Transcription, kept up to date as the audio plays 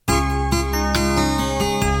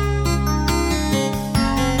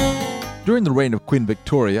During the reign of Queen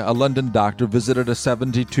Victoria, a London doctor visited a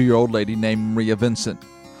 72-year-old lady named Maria Vincent.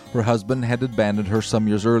 Her husband had abandoned her some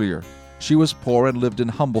years earlier. She was poor and lived in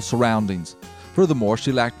humble surroundings. Furthermore,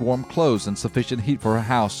 she lacked warm clothes and sufficient heat for her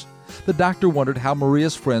house. The doctor wondered how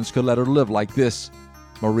Maria's friends could let her live like this.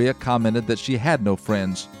 Maria commented that she had no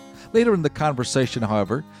friends. Later in the conversation,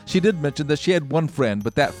 however, she did mention that she had one friend,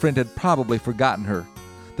 but that friend had probably forgotten her.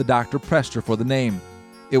 The doctor pressed her for the name.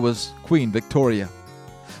 It was Queen Victoria.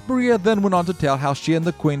 Maria then went on to tell how she and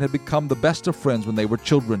the Queen had become the best of friends when they were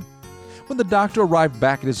children. When the doctor arrived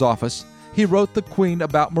back at his office, he wrote the Queen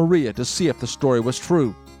about Maria to see if the story was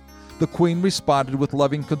true. The Queen responded with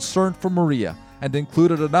loving concern for Maria and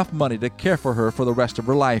included enough money to care for her for the rest of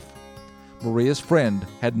her life. Maria's friend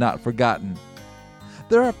had not forgotten.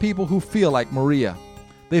 There are people who feel like Maria.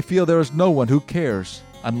 They feel there is no one who cares.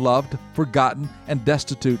 Unloved, forgotten, and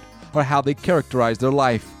destitute are how they characterize their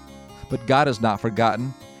life. But God is not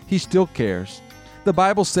forgotten. He still cares. The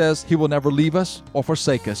Bible says He will never leave us or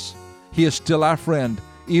forsake us. He is still our friend,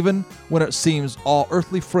 even when it seems all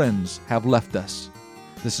earthly friends have left us.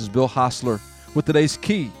 This is Bill Hostler with today's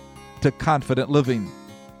Key to Confident Living.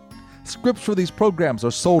 Scripts for these programs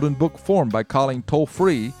are sold in book form by calling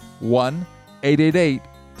toll-free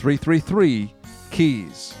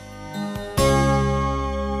 1-888-333-KEYS.